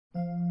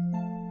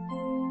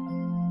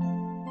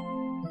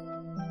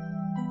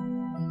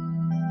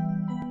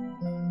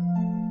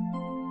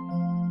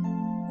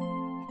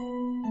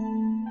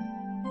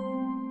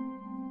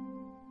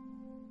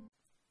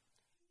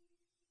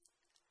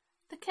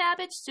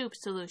Cabbage Soup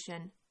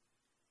Solution.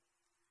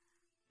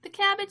 The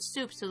Cabbage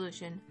Soup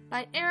Solution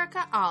by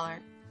Erika Oller.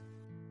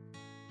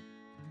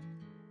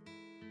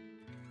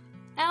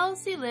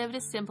 Elsie lived a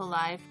simple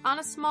life on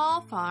a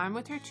small farm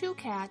with her two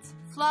cats,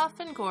 Fluff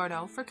and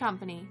Gordo, for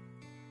company.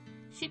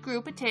 She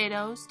grew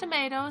potatoes,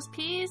 tomatoes,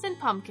 peas, and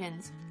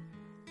pumpkins.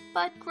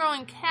 But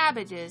growing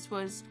cabbages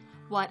was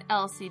what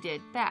Elsie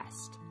did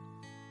best.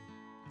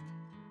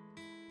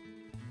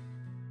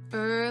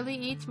 Early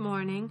each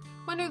morning,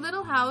 when her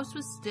little house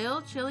was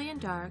still chilly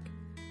and dark,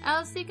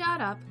 Elsie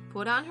got up,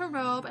 put on her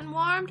robe, and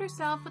warmed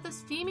herself with a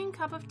steaming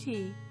cup of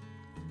tea.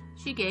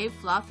 She gave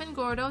Fluff and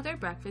Gordo their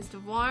breakfast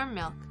of warm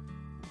milk.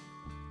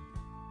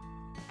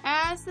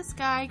 As the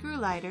sky grew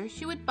lighter,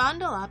 she would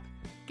bundle up,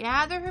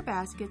 gather her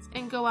baskets,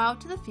 and go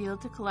out to the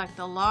field to collect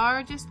the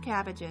largest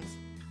cabbages.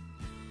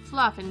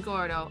 Fluff and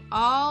Gordo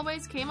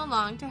always came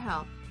along to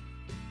help.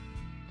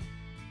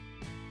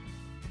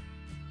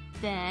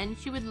 Then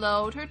she would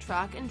load her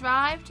truck and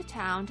drive to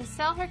town to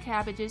sell her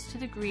cabbages to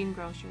the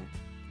greengrocer.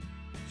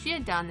 She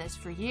had done this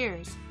for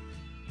years.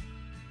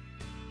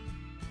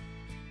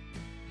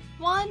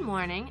 One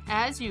morning,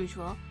 as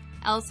usual,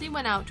 Elsie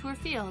went out to her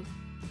field.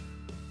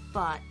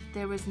 But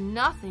there was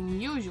nothing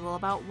usual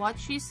about what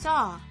she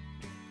saw.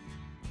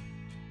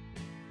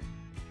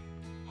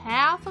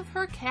 Half of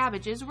her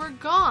cabbages were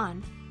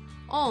gone.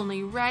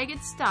 Only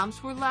ragged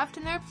stumps were left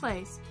in their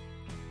place.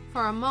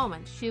 For a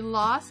moment, she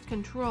lost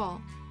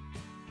control.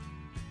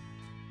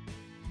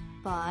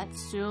 But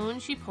soon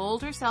she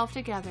pulled herself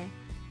together.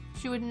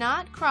 She would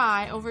not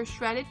cry over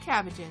shredded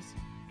cabbages.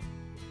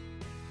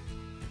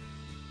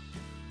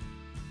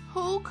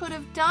 Who could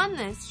have done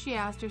this, she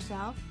asked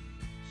herself.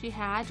 She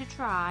had to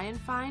try and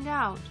find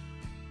out.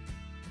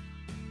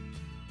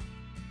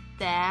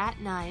 That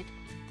night,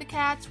 the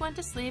cats went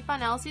to sleep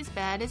on Elsie's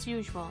bed as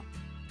usual.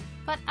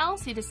 But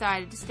Elsie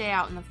decided to stay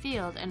out in the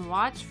field and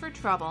watch for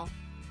trouble.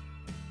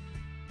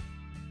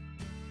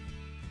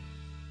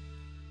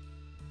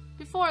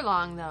 Before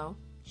long, though,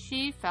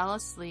 she fell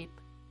asleep.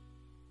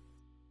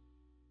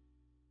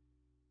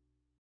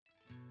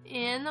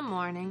 In the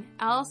morning,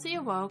 Elsie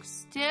awoke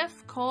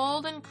stiff,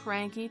 cold, and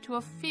cranky to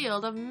a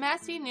field of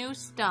messy new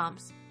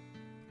stumps.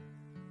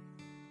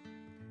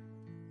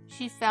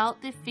 She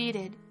felt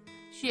defeated.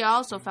 She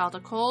also felt a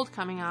cold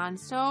coming on,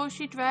 so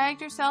she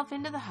dragged herself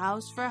into the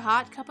house for a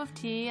hot cup of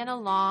tea and a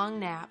long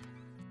nap.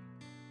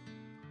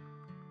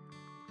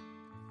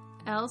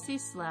 Elsie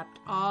slept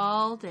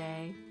all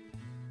day.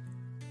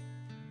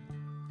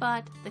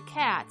 But the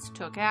cats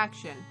took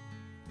action.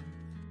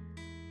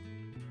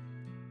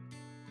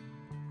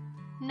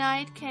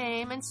 Night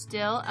came and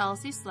still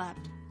Elsie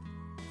slept.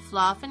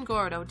 Fluff and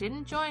Gordo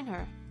didn't join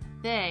her.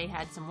 They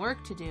had some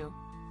work to do.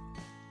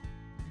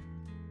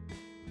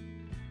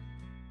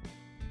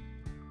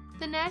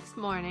 The next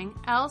morning,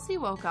 Elsie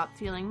woke up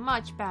feeling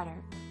much better.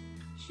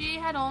 She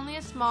had only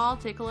a small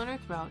tickle in her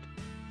throat.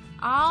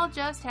 "I'll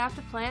just have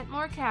to plant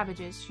more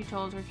cabbages," she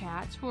told her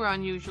cats, who were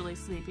unusually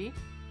sleepy.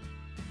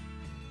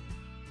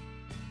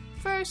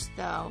 First,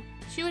 though,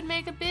 she would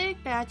make a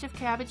big batch of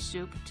cabbage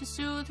soup to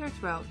soothe her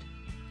throat.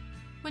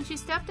 When she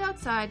stepped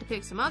outside to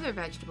pick some other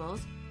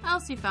vegetables,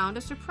 Elsie found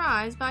a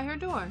surprise by her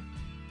door.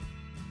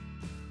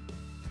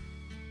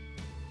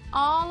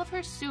 All of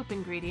her soup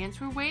ingredients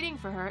were waiting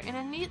for her in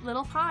a neat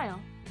little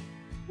pile.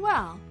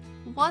 "Well,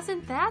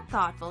 wasn't that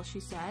thoughtful?"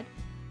 she said.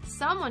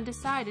 "Someone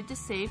decided to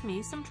save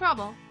me some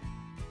trouble."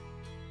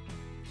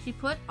 She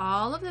put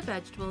all of the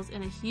vegetables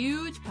in a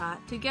huge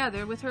pot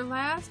together with her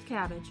last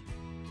cabbage.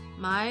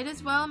 "Might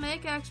as well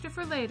make extra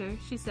for later,"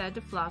 she said to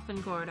Fluff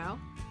and Gordo.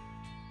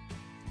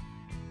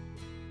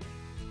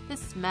 The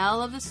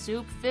smell of the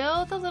soup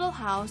filled the little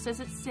house as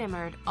it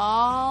simmered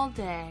all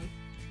day.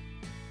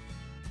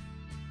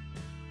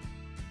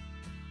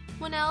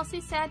 When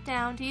Elsie sat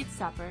down to eat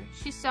supper,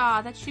 she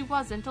saw that she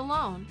wasn't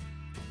alone.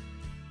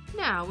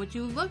 "Now, would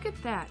you look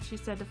at that," she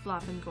said to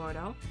Fluff and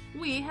Gordo.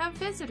 "We have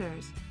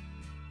visitors."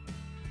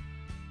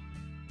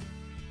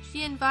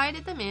 She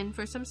invited them in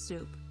for some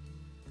soup.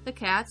 The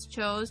cats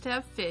chose to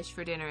have fish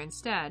for dinner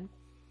instead.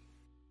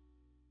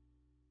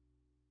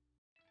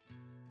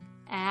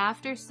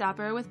 After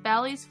supper, with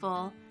bellies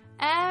full,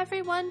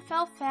 everyone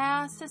fell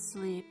fast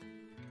asleep.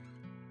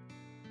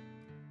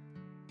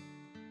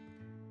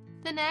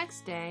 The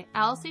next day,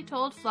 Elsie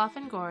told Fluff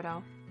and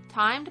Gordo,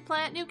 "Time to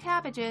plant new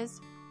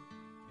cabbages."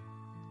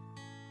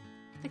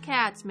 The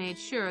cats made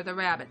sure the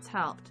rabbits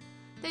helped.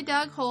 They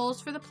dug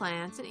holes for the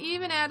plants and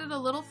even added a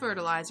little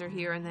fertilizer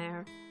here and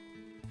there.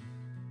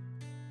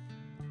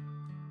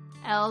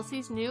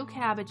 Elsie's new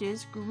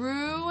cabbages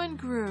grew and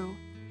grew.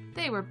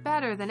 They were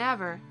better than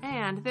ever,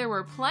 and there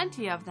were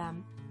plenty of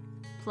them.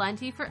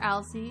 Plenty for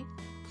Elsie,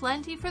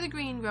 plenty for the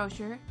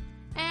greengrocer,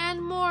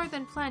 and more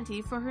than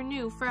plenty for her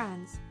new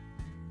friends.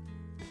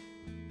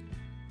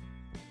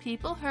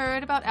 People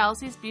heard about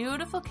Elsie's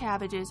beautiful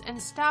cabbages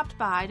and stopped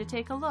by to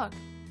take a look.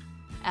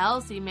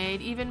 Elsie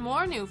made even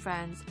more new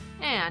friends,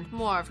 and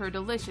more of her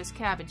delicious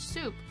cabbage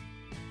soup.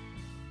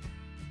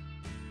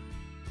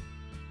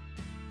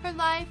 Her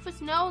life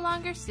was no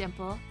longer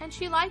simple, and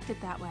she liked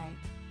it that way.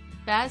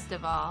 Best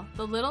of all,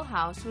 the little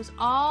house was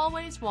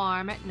always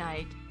warm at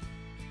night.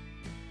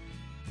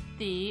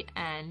 The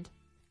end.